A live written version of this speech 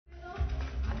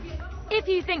If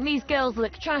you think these girls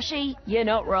look trashy, you're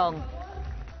not wrong.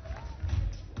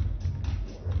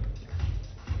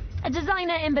 A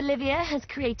designer in Bolivia has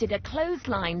created a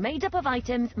clothesline made up of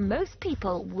items most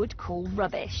people would call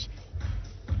rubbish.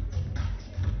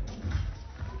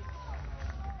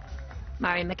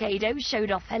 Mari Mercado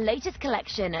showed off her latest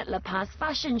collection at La Paz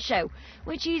Fashion Show,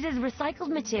 which uses recycled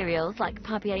materials like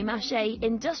papier-mâché,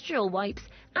 industrial wipes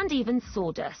and even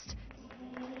sawdust.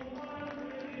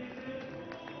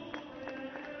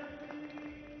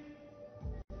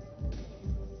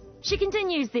 She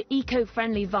continues the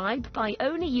eco-friendly vibe by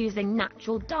only using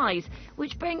natural dyes,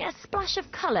 which bring a splash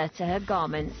of colour to her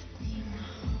garments.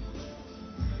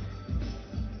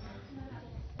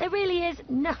 There really is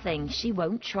nothing she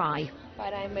won't try.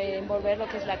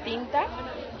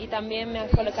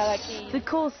 The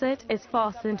corset is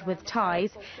fastened with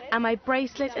ties, and my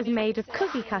bracelet is made of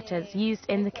cookie cutters used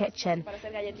in the kitchen.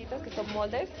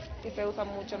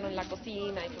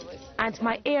 And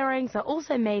my earrings are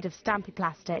also made of stampy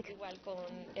plastic.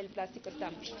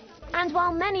 And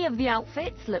while many of the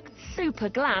outfits looked super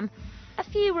glam, a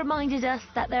few reminded us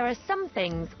that there are some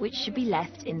things which should be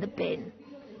left in the bin.